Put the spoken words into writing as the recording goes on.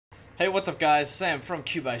Hey, what's up guys? Sam from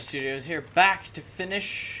Cubi Studios here, back to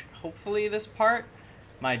finish, hopefully, this part.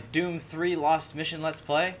 My Doom 3 Lost Mission Let's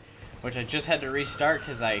Play, which I just had to restart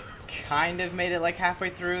because I kind of made it like halfway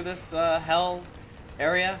through this hell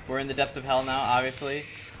area. We're in the depths of hell now, obviously.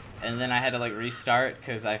 And then I had to like restart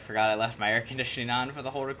because I forgot I left my air conditioning on for the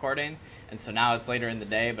whole recording. And so now it's later in the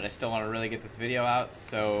day, but I still want to really get this video out,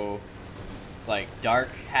 so it's like dark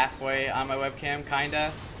halfway on my webcam,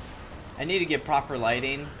 kinda. I need to get proper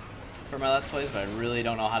lighting for my Let's Plays, but I really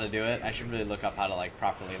don't know how to do it. I should really look up how to like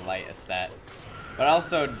properly light a set. But I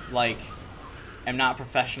also like am not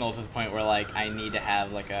professional to the point where like I need to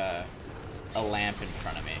have like a lamp in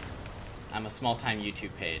front of me. I'm a small-time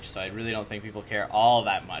YouTube page, so I really don't think people care all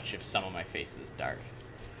that much if some of my face is dark.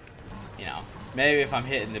 You know, maybe if I'm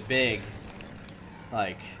hitting the big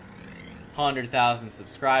like 100,000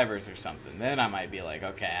 subscribers or something, then I might be like,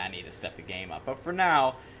 okay, I need to step the game up. But for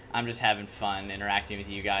now, I'm just having fun interacting with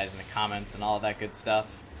you guys in the comments and all of that good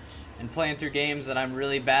stuff, and playing through games that I'm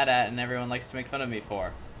really bad at and everyone likes to make fun of me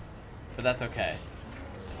for. But that's okay,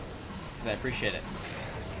 because I appreciate it.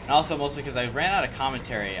 And also mostly because I ran out of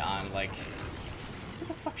commentary on like, who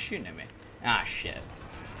the fuck's shooting at me? Ah, shit.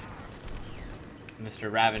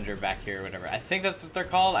 Mr. Ravenger back here or whatever. I think that's what they're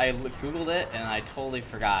called. I googled it and I totally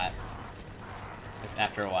forgot just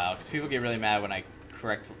after a while, because people get really mad when I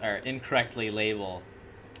incorrectly label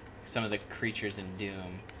some of the creatures in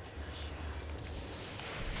Doom.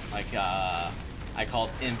 Like, I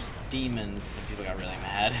called imps demons, and people got really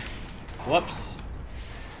mad. Whoops.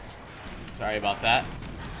 Sorry about that.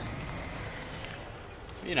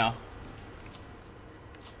 You know.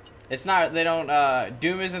 It's not, they don't,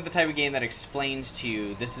 Doom isn't the type of game that explains to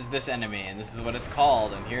you, this is this enemy, and this is what it's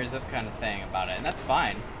called, and here's this kind of thing about it, and that's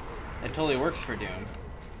fine. It totally works for Doom.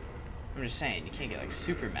 I'm just saying, you can't get like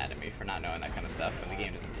super mad at me for not knowing that kind of stuff when the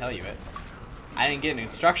game doesn't tell you it. I didn't get an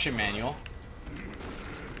instruction manual.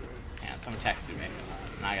 And someone texted me,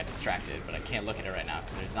 and I got distracted, but I can't look at it right now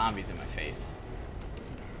because there's zombies in my face.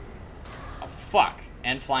 Oh fuck!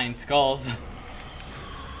 And flying skulls.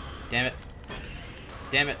 Damn it.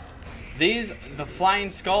 Damn it. The flying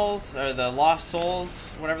skulls, or the lost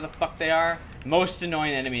souls, whatever the fuck they are, most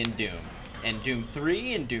annoying enemy in Doom. In Doom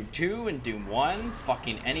 3, and Doom 2, and Doom 1,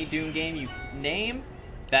 fucking any Doom game you name,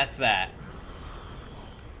 that's that.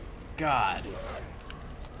 God.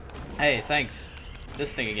 Hey, thanks.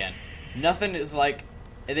 This thing again. Nothing is like,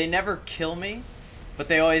 they never kill me, but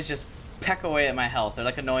they always just peck away at my health. They're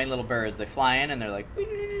like annoying little birds. They fly in and they're like,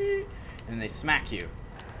 and they smack you.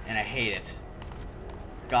 And I hate it.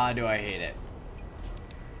 God, do I hate it.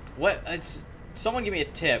 What? Someone give me a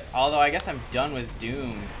tip. Although I guess I'm done with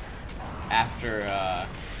Doom after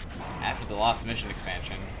the Lost Mission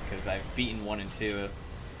expansion, because I've beaten 1 and 2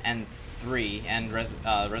 and 3 and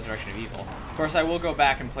Resurrection of Evil. Of course, I will go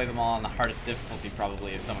back and play them all on the hardest difficulty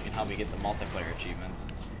probably if someone can help me get the multiplayer achievements,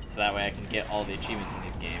 so that way I can get all the achievements in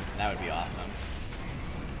these games, and that would be awesome.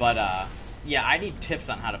 But yeah, I need tips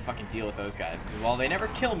on how to fucking deal with those guys, because while they never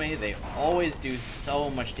kill me, they always do so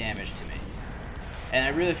much damage to me, and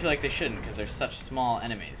I really feel like they shouldn't, because they're such small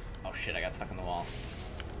enemies. Oh shit, I got stuck in the wall.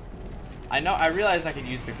 I realized I could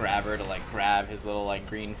use the grabber to like grab his little like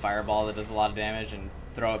green fireball that does a lot of damage and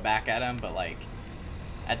throw it back at him, but like,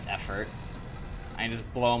 that's effort. I can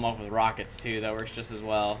just blow him up with rockets too, that works just as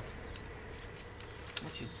well.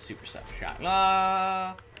 Let's use a super shotgun.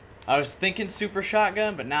 I was thinking super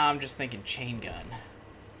shotgun, but now I'm just thinking chain gun.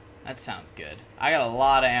 That sounds good. I got a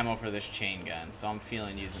lot of ammo for this chain gun, so I'm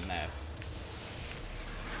feeling using this.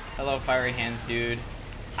 Hello, fiery hands dude.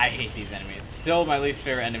 I hate these enemies. Still my least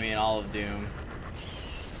favorite enemy in all of Doom.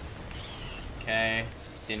 Okay.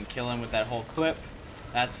 Didn't kill him with that whole clip.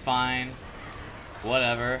 That's fine.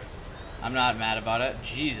 Whatever. I'm not mad about it.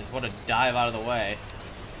 Jesus, what a dive out of the way.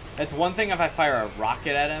 It's one thing if I fire a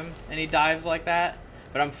rocket at him and he dives like that,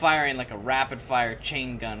 but I'm firing like a rapid fire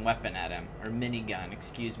chain gun weapon at him. Or minigun,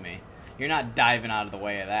 excuse me. You're not diving out of the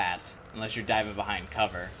way of that. Unless you're diving behind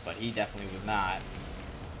cover. But he definitely was not.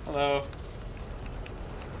 Hello.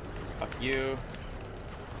 Fuck you.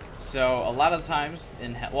 So, a lot of the times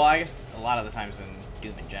in well, I guess a lot of the times in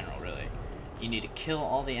Doom in general, really, you need to kill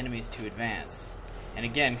all the enemies to advance. And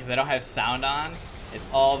again, because I don't have sound on, it's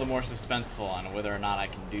all the more suspenseful on whether or not I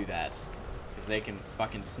can do that. Because they can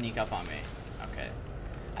fucking sneak up on me. Okay.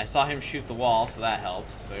 I saw him shoot the wall, so that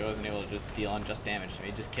helped. So he wasn't able to just deal unjust damage to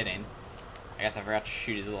me. Just kidding. I guess I forgot to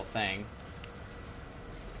shoot his little thing.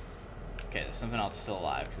 Okay, there's something else still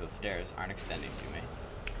alive, because those stairs aren't extending to me.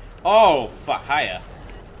 Oh, fuck, hiya.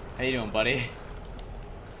 How you doing, buddy?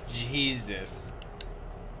 Jesus.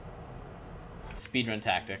 Speedrun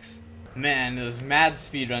tactics. Man, those mad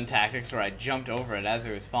speedrun tactics where I jumped over it as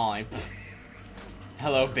it was falling. Pfft.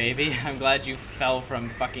 Hello, baby. I'm glad you fell from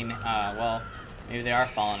fucking, well, maybe they are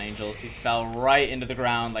fallen angels. He fell right into the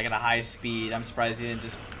ground, like at a high speed. I'm surprised he didn't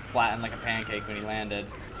just flatten like a pancake when he landed.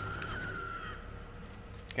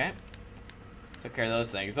 Okay. Took care of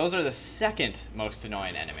those things. Those are the second most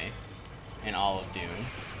annoying enemy in all of Doom.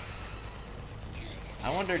 I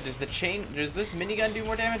wonder, does this minigun do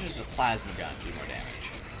more damage or does the plasma gun do more damage?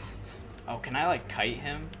 Oh, can I like kite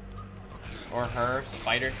him? Or her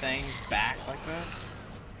spider thing back like this?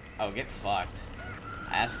 Oh, get fucked.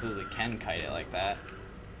 I absolutely can kite it like that.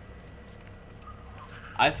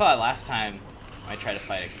 I thought last time I tried to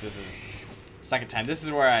fight it, because this is the second time. This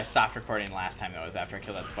is where I stopped recording last time, though, was after I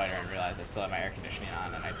killed that spider and realized I still had my air conditioning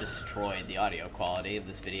on, and I destroyed the audio quality of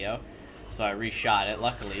this video. So I reshot it,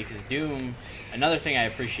 luckily, because Doom, another thing I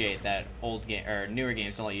appreciate that old game or newer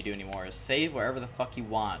games don't let you do anymore is save wherever the fuck you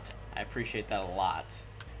want. I appreciate that a lot.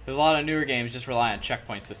 Because a lot of newer games just rely on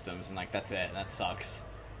checkpoint systems, and like that's it, and that sucks.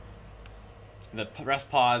 The press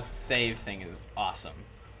pause save thing is awesome.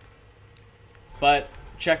 But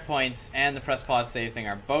checkpoints and the press pause save thing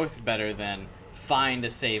are both better than find a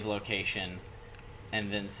save location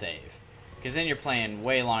and then save. Because then you're playing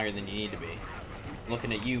way longer than you need to be.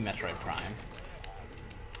 Looking at you, Metroid Prime.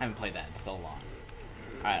 I haven't played that in so long.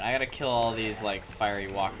 Alright, I gotta kill all these, like, fiery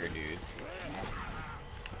walker dudes.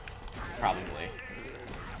 Probably.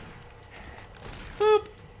 Boop!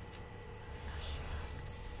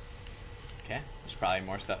 Okay, there's probably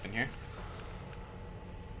more stuff in here.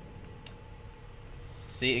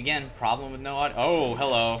 See, again, problem with no audio. Oh,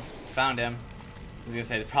 hello. Found him. I was gonna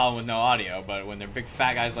say the problem with no audio, but when they're big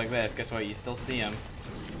fat guys like this, guess what? You still see them.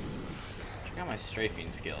 Check out my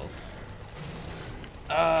strafing skills.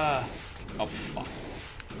 Oh, fuck.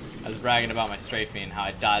 I was bragging about my strafing, how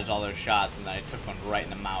I dodged all those shots, and then I took one right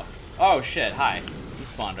in the mouth. Oh, shit, hi. He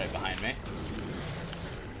spawned right behind me.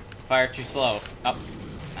 Fire too slow. Oh,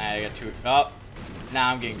 I got too... Oh, now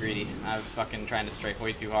I'm getting greedy. I was fucking trying to strafe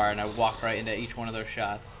way too hard, and I walked right into each one of those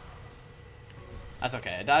shots. That's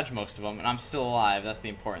okay. I dodged most of them, and I'm still alive. That's the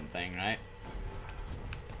important thing, right?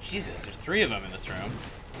 Jesus, there's 3 of them in this room.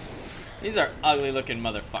 These are ugly-looking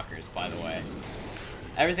motherfuckers, by the way.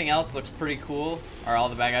 Everything else looks pretty cool, or all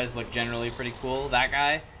the bad guys look generally pretty cool. That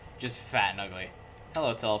guy, just fat and ugly.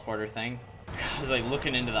 Hello, teleporter thing. I was like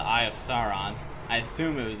looking into the Eye of Sauron. I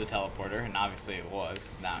assume it was a teleporter, and obviously it was,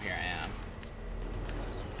 because now here I am.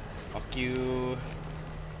 Fuck you.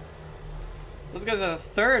 Those guys are the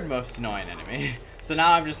 3rd most annoying enemy. So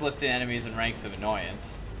now I'm just listing enemies in ranks of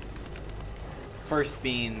annoyance. First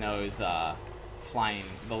being those, flying,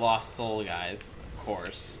 the Lost Soul guys, of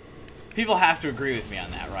course. People have to agree with me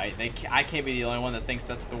on that, right? I can't be the only one that thinks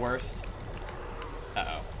that's the worst.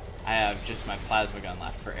 Uh-oh. I have just my plasma gun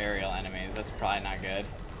left for aerial enemies. That's probably not good.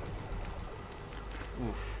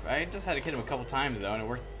 Oof. I just had to hit him a couple times, though, and it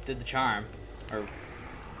worked. Did the charm. Or,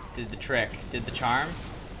 did the trick. Did the charm?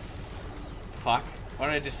 Fuck. What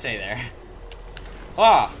did I just say there?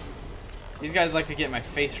 Oh! These guys like to get in my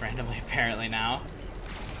face randomly, apparently, now.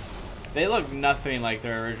 They look nothing like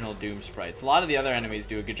their original Doom sprites. A lot of the other enemies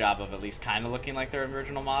do a good job of at least kind of looking like their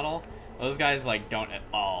original model. Those guys, like, don't at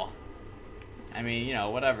all. I mean, you know,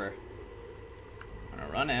 whatever. I'm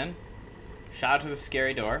gonna run in. Shout out to the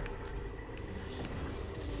scary door.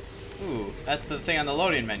 Ooh, that's the thing on the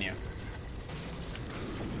loading menu.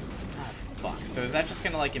 Ah, fuck. So is that just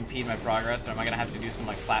gonna, like, impede my progress, or am I gonna have to do some,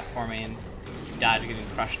 like, platforming, dodge getting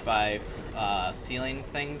crushed by ceiling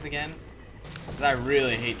things again? Because I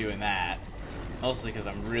really hate doing that. Mostly because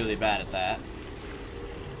I'm really bad at that.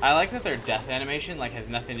 I like that their death animation, like, has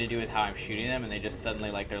nothing to do with how I'm shooting them, and they just suddenly,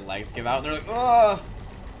 like, their legs give out, and they're like, oh!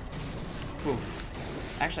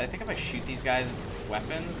 Oof. Actually, I think if I shoot these guys with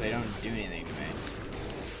weapons, they don't do anything to me.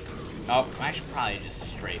 Oh, I should probably just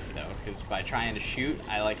strafe, though, because by trying to shoot,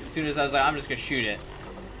 as soon as I was like, I'm just gonna shoot it,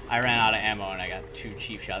 I ran out of ammo, and I got 2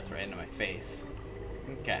 cheap shots right into my face.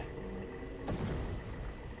 Okay.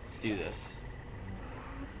 Let's do this.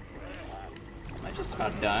 Am I just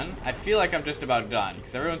about done? I feel like I'm just about done,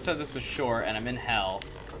 because everyone said this was short, and I'm in Hell.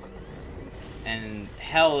 And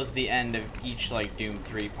Hell is the end of each, like, Doom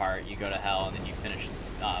 3 part. You go to Hell, and then you finish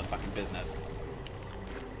fucking business.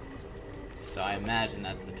 So I imagine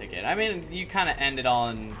that's the ticket. I mean, you kind of end it all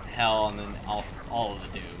in Hell, and then all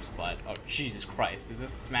of the Dooms, but... Oh, Jesus Christ. Is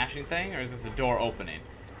this a smashing thing, or is this a door opening?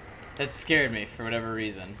 That scared me, for whatever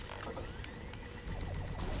reason.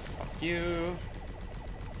 Fuck you.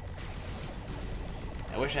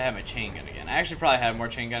 I wish I had my chain gun again. I actually probably have more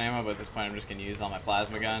chain gun ammo, but at this point I'm just going to use all my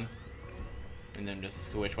plasma gun. And then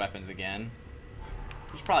just switch weapons again.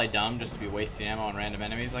 It's probably dumb just to be wasting ammo on random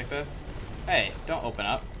enemies like this. Hey, don't open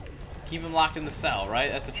up. Keep him locked in the cell,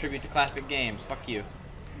 right? That's a tribute to classic games. Fuck you.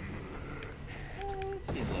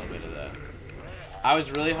 Let's use a little bit of that. I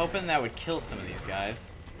was really hoping that would kill some of these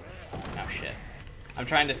guys. Oh shit. I'm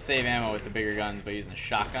trying to save ammo with the bigger guns by using a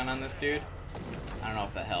shotgun on this dude. I don't know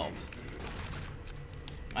if that helped.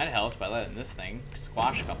 Might have helped by letting this thing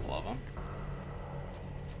squash a couple of them.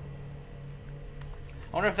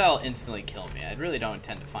 I wonder if that'll instantly kill me. I really don't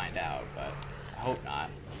intend to find out, but I hope not.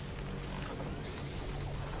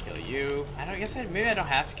 Kill you. I guess maybe I don't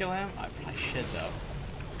have to kill him. I probably should though,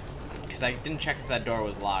 because I didn't check if that door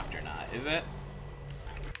was locked or not. Is it?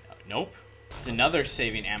 Nope. Another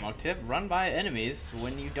saving ammo tip: run by enemies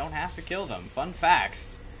when you don't have to kill them. Fun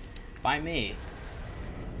facts by me.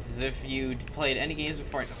 As if you played any games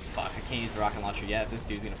before. Fuck, I can't use the rocket launcher yet. This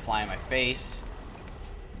dude's gonna fly in my face.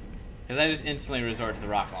 Because I just instantly resort to the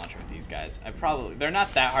rocket launcher with these guys. They're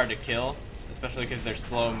not that hard to kill, especially because they're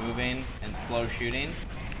slow moving and slow shooting.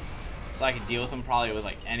 So I could deal with them probably with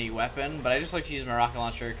like any weapon, but I just like to use my rocket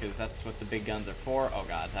launcher because that's what the big guns are for. Oh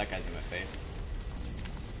god, that guy's in my face.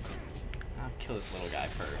 I'll kill this little guy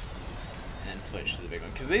first, and then switch to the big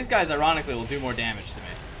one. Because these guys, ironically, will do more damage to me.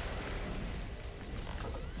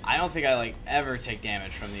 I don't think I like ever take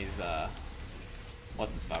damage from these,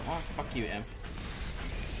 what's this about? Oh, fuck you, imp.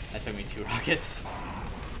 That took me 2 rockets.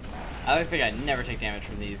 I don't think I never take damage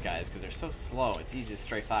from these guys because they're so slow. It's easy to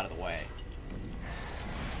strafe out of the way.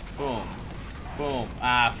 Boom. Boom.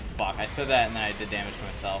 Ah, fuck. I said that and then I did damage to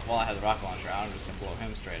myself. While I had the rocket launcher out, I'm just gonna blow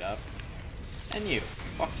him straight up. And you.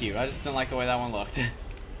 Fuck you. I just didn't like the way that one looked.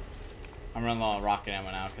 I'm running low on rocket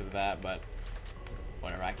ammo now because of that, but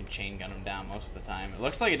whatever. I can chain gun him down most of the time. It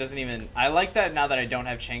looks like it doesn't even... I like that now that I don't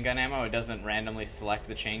have chain gun ammo, it doesn't randomly select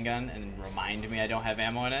the chain gun and remind me I don't have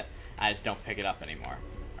ammo in it. I just don't pick it up anymore.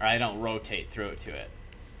 Or I don't rotate through it to it.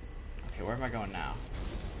 Okay, where am I going now?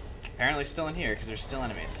 Apparently still in here because there's still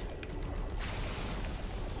enemies.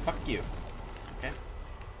 Fuck you. Okay.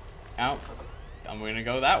 Now, I'm gonna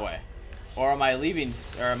go that way. Or am I leaving,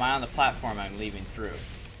 or am I on the platform I'm leaving through?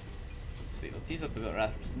 Let's see, let's use up the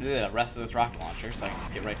rest of this rocket launcher so I can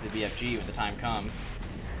just get right to the BFG when the time comes.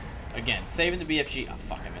 Again, saving the BFG. Oh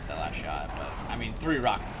fuck, I missed that last shot, but I mean 3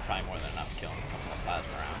 rockets is probably more than enough to kill him with a couple of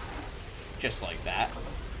plasma rounds. Just like that.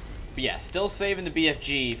 But yeah, still saving the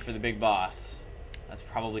BFG for the big boss. That's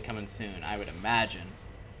probably coming soon, I would imagine.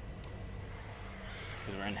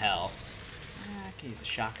 Because we're in hell. I can use a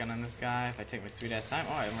shotgun on this guy if I take my sweet ass time.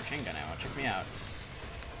 Oh, I have more chain gun ammo. Check me out.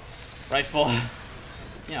 Rifle.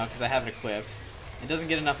 You know, because I have it equipped. It doesn't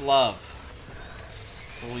get enough love.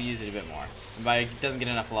 So we'll use it a bit more. And by it doesn't get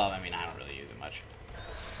enough love, I mean I don't really use it much.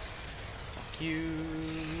 Fuck you.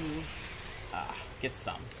 Ah, get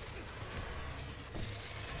some.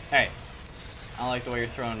 Hey. I don't like the way you're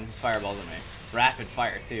throwing fireballs at me. Rapid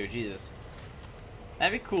fire, too. Jesus.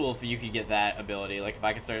 That'd be cool if you could get that ability. Like, if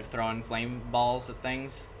I could start throwing flame balls at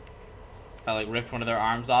things. If I, like, ripped one of their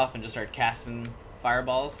arms off and just started casting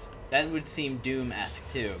fireballs. That would seem Doom-esque,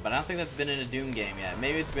 too. But I don't think that's been in a Doom game yet.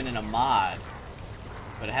 Maybe it's been in a mod.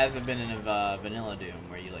 But it hasn't been in a vanilla Doom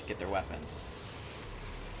where you, like, get their weapons.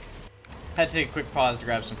 Had to take a quick pause to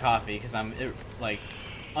grab some coffee because I'm, like,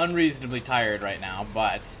 unreasonably tired right now.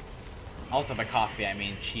 But also by coffee, I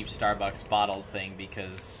mean cheap Starbucks bottled thing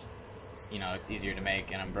because... you know, it's easier to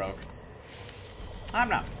make, and I'm broke. I'm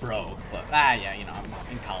not broke, but, yeah, you know, I'm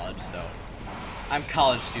in college, so... I'm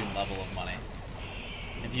college student level of money.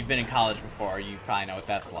 If you've been in college before, you probably know what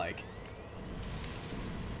that's like.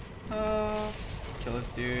 Kill this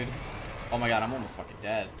dude. Oh my god, I'm almost fucking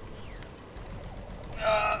dead.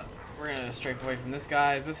 We're gonna strafe away from this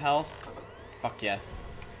guy. Is this health? Fuck yes.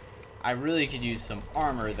 I really could use some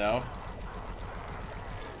armor, though.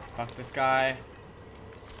 Fuck this guy.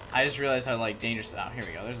 I just realized how, like, dangerous... oh, here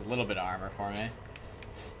we go. There's a little bit of armor for me.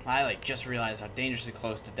 I, like, just realized how dangerously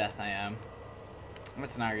close to death I am.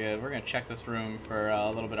 That's not good. We're gonna check this room for a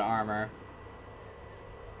little bit of armor.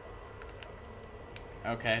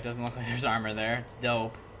 Okay, it doesn't look like there's armor there.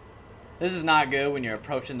 Dope. This is not good when you're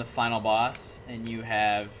approaching the final boss and you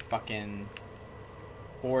have fucking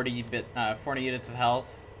 40 units of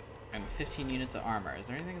health and 15 units of armor. Is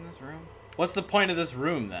there anything in this room? What's the point of this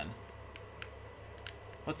room, then?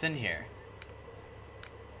 What's in here?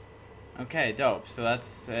 Okay, dope. So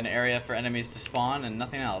that's an area for enemies to spawn and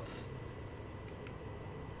nothing else.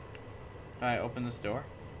 Do I open this door?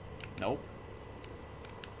 Nope.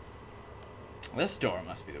 This door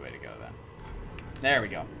must be the way to go, then. There we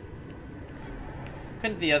go.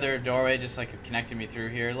 Couldn't the other doorway just, like, have connected me through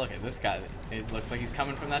here? Look at this guy. He looks like he's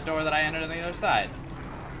coming from that door that I entered on the other side.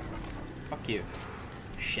 Fuck you.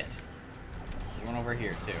 Shit. There's one over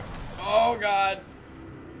here, too. Oh, God.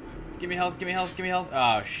 Give me health, give me health, give me health.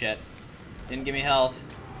 Oh, shit. Didn't give me health.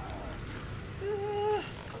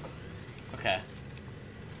 Okay.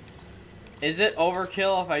 Is it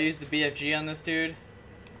overkill if I use the BFG on this dude?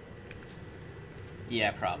 Yeah,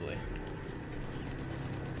 probably.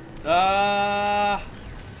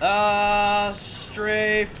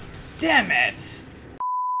 Strafe. Damn it!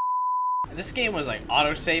 This game was like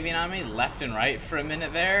auto-saving on me left and right for a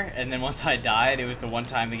minute there, and then once I died, it was the one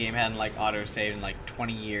time the game hadn't like auto-saved in like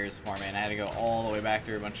 20 years for me, and I had to go all the way back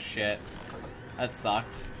through a bunch of shit. That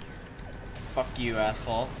sucked. Fuck you,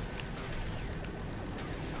 asshole.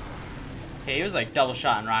 Hey, he was like double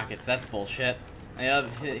shotting rockets. That's bullshit.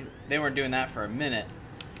 They weren't doing that for a minute.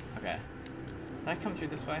 Okay. Did I come through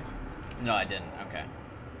this way? No, I didn't. Okay.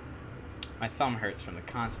 My thumb hurts from the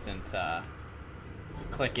constant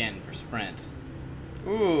click in for sprint.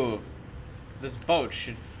 Ooh. This boat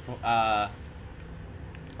should... fuck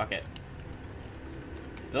it.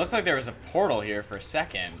 It looked like there was a portal here for a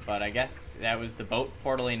second, but I guess that was the boat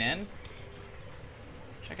portaling in.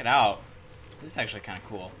 Check it out. This is actually kind of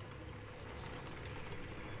cool.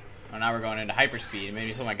 Oh, now we're going into hyperspeed.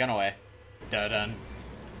 Maybe put my gun away. Da-dun.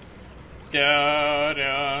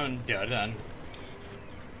 Da-dun. Da-dun.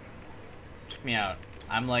 Check me out.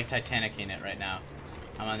 I'm like Titanicing it right now.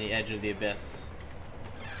 I'm on the edge of the abyss.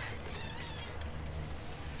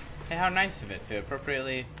 Hey, how nice of it to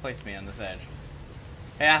appropriately place me on this edge.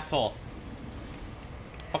 Hey, asshole.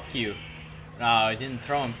 Fuck you. No, I didn't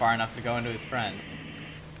throw him far enough to go into his friend.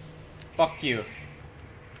 Fuck you.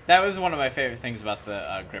 That was one of my favorite things about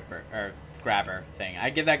the grabber thing. I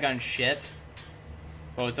give that gun shit,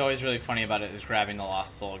 but what's always really funny about it is grabbing the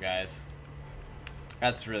lost soul, guys.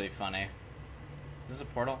 That's really funny. Is this a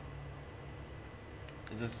portal?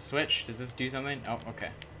 Is this a switch? Does this do something? Oh, okay.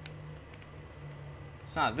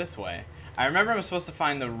 It's not this way. I remember I'm supposed to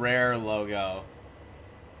find the rare logo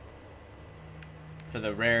for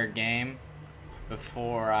the rare game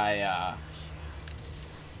before I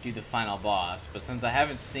do the final boss, but since I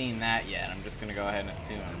haven't seen that yet, I'm just gonna go ahead and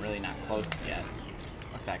assume I'm really not close yet.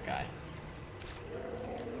 Fuck that guy.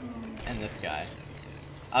 And this guy.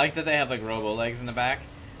 I like that they have like robo legs in the back.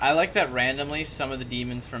 I like that randomly some of the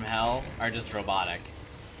demons from hell are just robotic.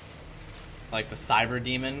 Like the cyber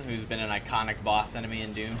demon, who's been an iconic boss enemy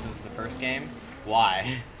in Doom since the first game.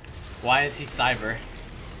 Why? Why is he cyber?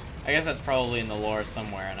 I guess that's probably in the lore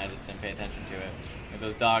somewhere and I just didn't pay attention to it. Like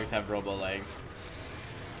those dogs have robo legs.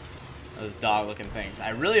 Those dog-looking things. I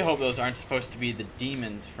really hope those aren't supposed to be the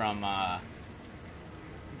demons from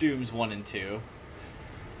Dooms 1 and 2.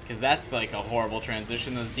 Because that's like a horrible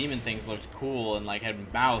transition. Those demon things looked cool and like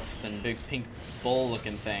had mouths and big pink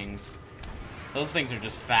bull-looking things. Those things are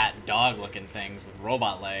just fat dog-looking things with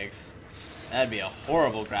robot legs. That'd be a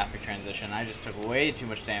horrible graphic transition. I just took way too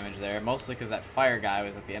much damage there, mostly because that fire guy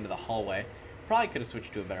was at the end of the hallway. Probably could have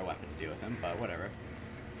switched to a better weapon to deal with him, but whatever.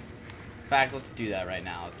 In fact, let's do that right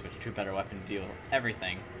now. Let's switch to a better weapon to deal with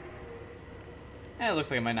everything. And it looks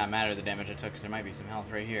like it might not matter the damage I took, because there might be some health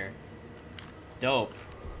right here. Dope.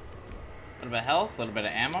 A little bit of health, a little bit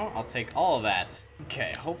of ammo. I'll take all of that.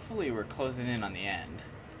 Okay, hopefully we're closing in on the end.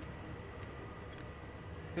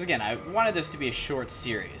 Because again, I wanted this to be a short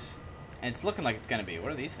series. And it's looking like it's going to be.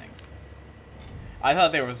 What are these things? I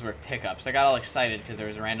thought they were pickups. I got all excited because there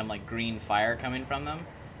was a random like green fire coming from them.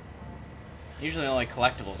 Usually only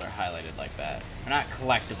collectibles are highlighted like that. Or not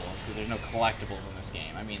collectibles, because there's no collectibles in this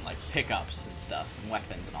game. I mean like pickups and stuff, and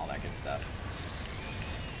weapons and all that good stuff.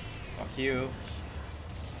 Fuck you.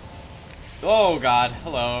 Oh god,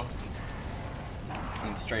 hello.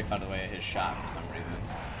 And strafe out of the way of his shot for some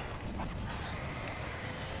reason.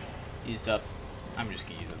 Used up. I'm just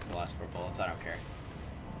gonna use up the last 4 bullets, I don't care.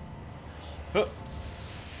 Oh.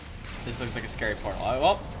 This looks like a scary portal.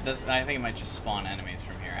 Well, I think it might just spawn enemies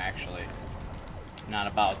from here, actually. Not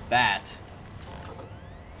about that.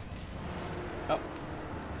 Oh.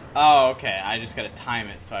 Oh, okay. I just gotta time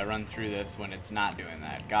it so I run through this when it's not doing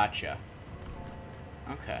that. Gotcha.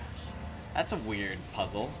 Okay. That's a weird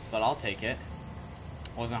puzzle, but I'll take it.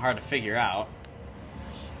 Wasn't hard to figure out.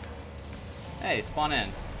 Hey, spawn in.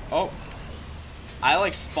 Oh. I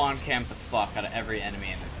like spawn camp the fuck out of every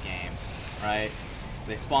enemy in this game, right?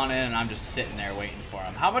 They spawn in and I'm just sitting there waiting for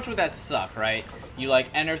them. How much would that suck, right? You like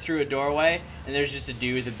enter through a doorway and there's just a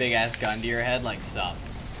dude with a big ass gun to your head, like sup.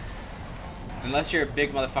 Unless you're a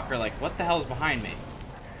big motherfucker like, what the hell's behind me?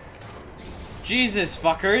 Jesus,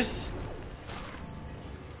 fuckers!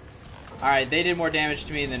 Alright, they did more damage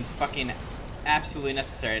to me than fucking absolutely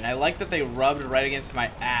necessary. And I like that they rubbed right against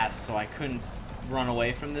my ass so I couldn't run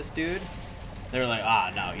away from this dude. They were like,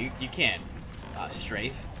 ah, no, you can't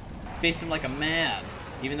strafe. face him like a man,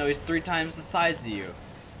 even though he's 3 times the size of you.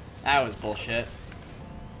 That was bullshit.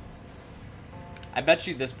 I bet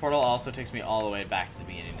you this portal also takes me all the way back to the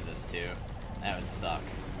beginning of this too. That would suck.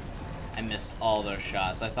 I missed all those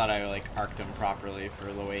shots. I thought I like arced him properly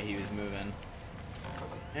for the way he was moving.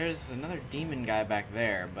 There's another demon guy back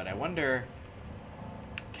there, but I wonder,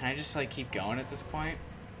 can I just like keep going at this point?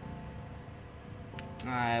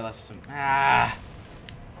 I left some. Ah!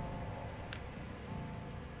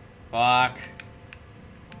 Fuck.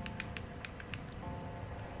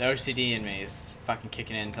 The OCD in me is fucking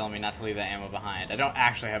kicking in, telling me not to leave that ammo behind. I don't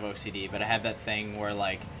actually have OCD, but I have that thing where,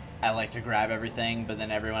 like, I like to grab everything, but then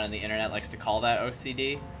everyone on the internet likes to call that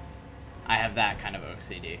OCD. I have that kind of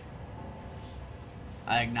OCD.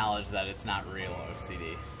 I acknowledge that it's not real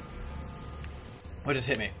OCD. What just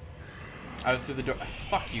hit me? I was through the door.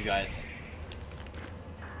 Fuck you guys.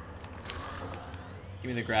 Give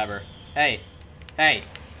me the grabber. Hey! Hey!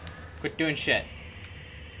 Quit doing shit.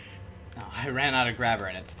 Oh, I ran out of grabber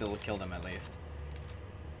and it still killed him at least.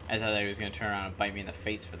 I thought that he was going to turn around and bite me in the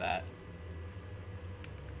face for that.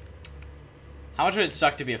 How much would it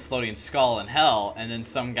suck to be a floating skull in hell and then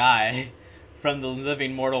some guy from the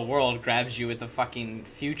living mortal world grabs you with a fucking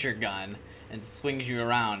future gun and swings you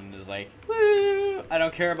around and is like, woo! I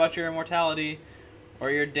don't care about your immortality or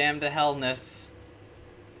your damned to hellness.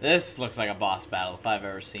 This looks like a boss battle if I've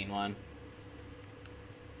ever seen one.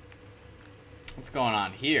 What's going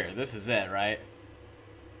on here? This is it, right?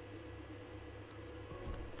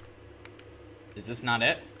 Is this not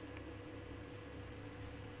it?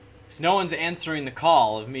 Because no one's answering the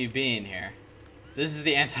call of me being here. This is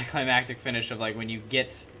the anticlimactic finish of like when you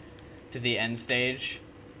get to the end stage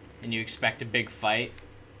and you expect a big fight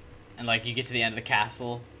and like you get to the end of the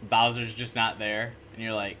castle, Bowser's just not there and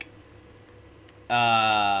you're like, did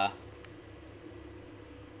I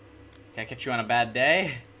catch you on a bad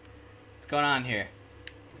day? What's going on here?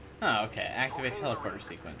 Oh, okay. Activate teleporter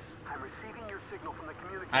sequence.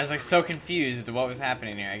 I was like so confused what was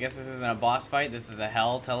happening here. I guess this isn't a boss fight. This is a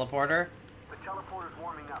hell teleporter.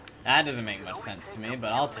 That doesn't make much sense to me,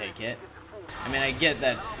 but I'll take it. I mean, I get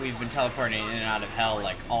that we've been teleporting in and out of hell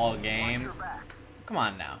like all game. Come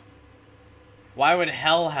on now. Why would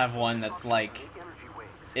hell have one that's like...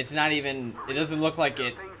 It's not even... It doesn't look like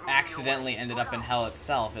it accidentally ended up in hell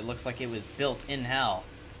itself. It looks like it was built in hell.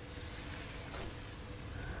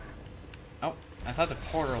 Oh, I thought the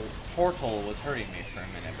portal was hurting me for a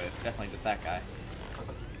minute, but it's definitely just that guy.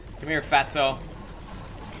 Come here, fatso.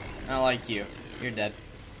 I don't like you. You're dead.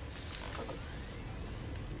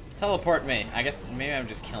 Teleport me. I guess maybe I'm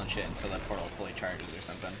just killing shit until that portal fully charges or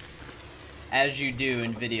something. As you do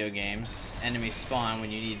in video games, enemies spawn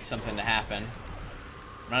when you need something to happen.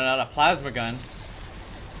 Run out of plasma gun.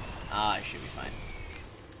 Ah, I should be fine.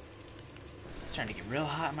 It's starting to get real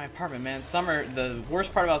hot in my apartment, man. Summer, the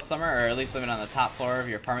worst part about summer, or at least living on the top floor of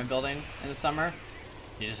your apartment building in the summer,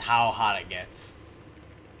 is just how hot it gets.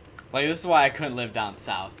 Like, this is why I couldn't live down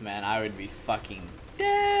south, man. I would be fucking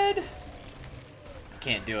dead. I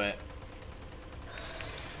can't do it.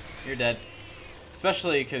 You're dead.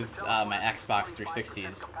 Especially because my Xbox 360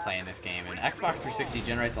 is playing this game, and Xbox 360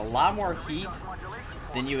 generates a lot more heat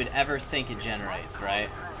than you would ever think it generates, right?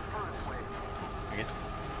 I guess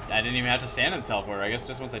I didn't even have to stand in the teleporter. I guess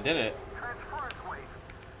just once I did it.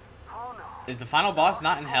 Is the final boss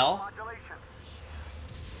not in hell?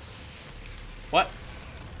 What?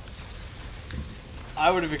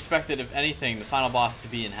 I would have expected, if anything, the final boss to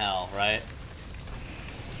be in hell, right?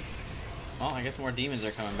 Well, I guess more demons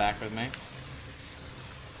are coming back with me.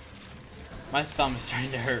 My thumb is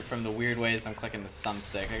starting to hurt from the weird ways I'm clicking this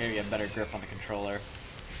thumbstick. I gotta get a better grip on the controller.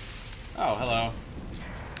 Oh, hello.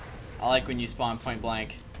 I like when you spawn point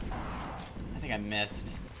blank. I think I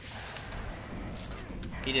missed.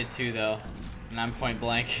 He did too, though. And I'm point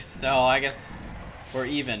blank, so I guess we're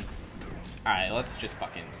even. Alright, let's just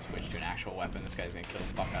fucking switch to an actual weapon. This guy's gonna kill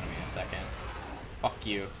the fuck out of me in a second. Fuck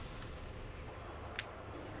you.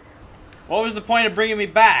 What was the point of bringing me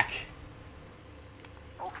back?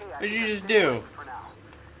 What did you just do?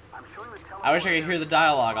 I wish I could hear the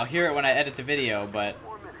dialogue. I'll hear it when I edit the video, but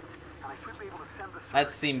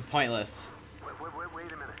that seemed pointless.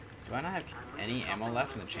 Do I not have any ammo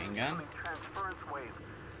left in the chain gun?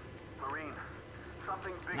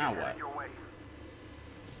 Now what?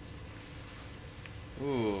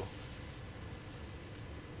 Ooh.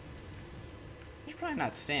 I should probably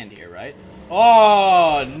not stand here, right?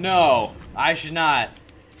 Oh, no. I should not.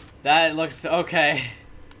 That looks okay.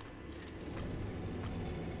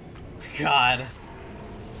 God.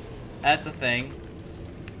 That's a thing.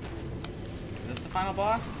 Is this the final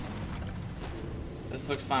boss? This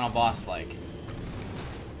looks final boss-like.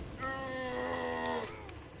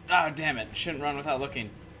 Ah, damn it. Shouldn't run without looking.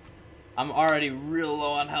 I'm already real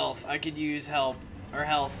low on health. I could use help. Or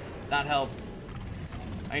health. Not help.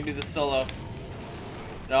 I can do this solo.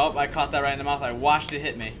 Nope, I caught that right in the mouth. I watched it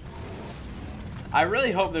hit me. I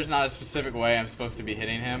really hope there's not a specific way I'm supposed to be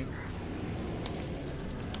hitting him.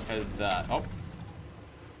 Because, oh.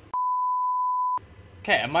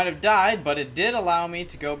 Okay, I might have died, but it did allow me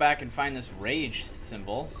to go back and find this rage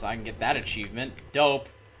symbol, so I can get that achievement. Dope.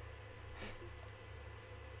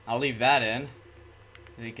 I'll leave that in.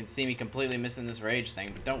 So you can see me completely missing this rage thing,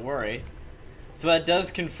 but don't worry. So that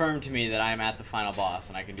does confirm to me that I'm at the final boss,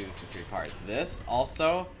 and I can do this in 3 parts. This,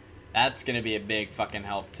 also, that's gonna be a big fucking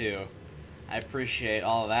help, too. I appreciate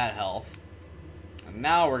all of that health. And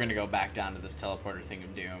now we're gonna go back down to this teleporter thing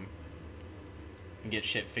of doom and get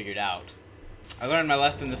shit figured out. I learned my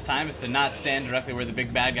lesson this time is to not stand directly where the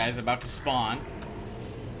big bad guy is about to spawn.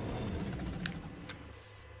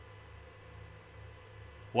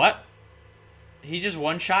 What? He just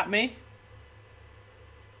one-shot me?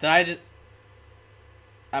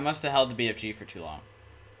 I must have held the BFG for too long.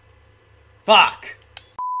 Fuck!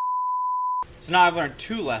 So now I've learned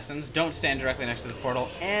 2 lessons. Don't stand directly next to the portal.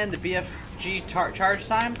 And the BFG charge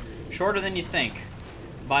time, shorter than you think.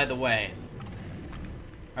 By the way.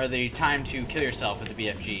 Or the time to kill yourself with the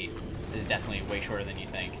BFG is definitely way shorter than you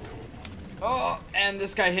think. Oh, and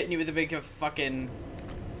this guy hitting you with a big fucking...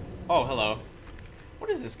 Oh, hello. What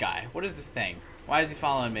is this guy? What is this thing? Why is he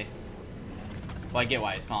following me? Well, I get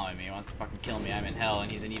why he's following me. He wants to fucking kill me. I'm in hell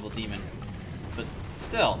and he's an evil demon. But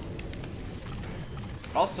still.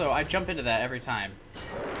 Also, I jump into that every time.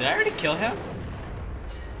 Did I already kill him?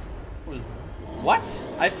 What?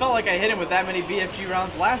 I felt like I hit him with that many BFG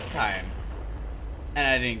rounds last time. And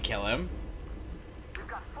I didn't kill him. We've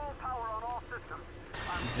got full power on all systems.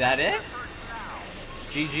 Is that it?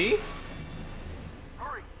 GG?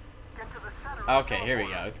 Hurry. Get to the center. Okay, here we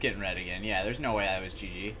go. It's getting red again. Yeah, there's no way that was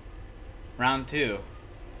GG. Round 2. You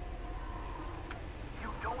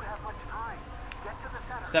don't have much time. Get to the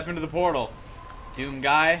center. Step into the portal. Doom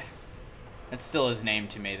guy. That's still his name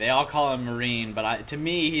to me. They all call him Marine, but to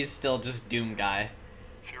me, he's still just Doom guy.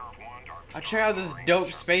 Check out this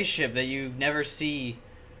dope spaceship that you never see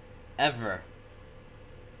ever.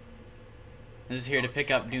 This is here to pick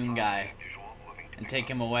up Doom guy and take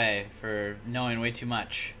him away for knowing way too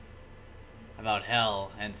much about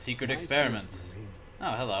hell and secret experiments.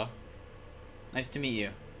 Oh, hello. Nice to meet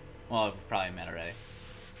you. Well, I've probably met already.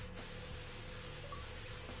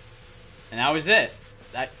 And that was it.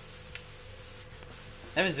 That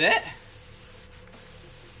was it?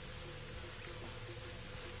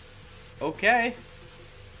 Okay.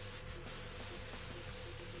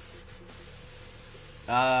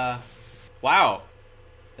 Wow.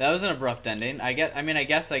 That was an abrupt ending. I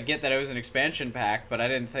guess I get that it was an expansion pack, but I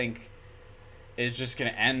didn't think it's just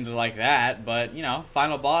gonna end like that. But, you know,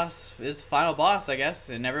 final boss is final boss, I guess,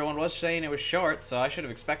 and everyone was saying it was short, so I should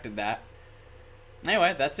have expected that.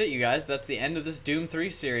 Anyway, that's it, you guys. That's the end of this Doom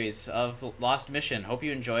 3 series of Lost Mission. Hope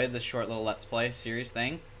you enjoyed this short little Let's Play series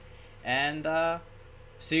thing. And,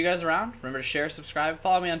 see you guys around. Remember to share, subscribe,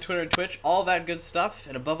 follow me on Twitter and Twitch, all that good stuff.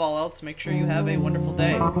 And above all else, make sure you have a wonderful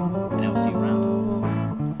day. And I will see you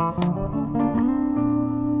around.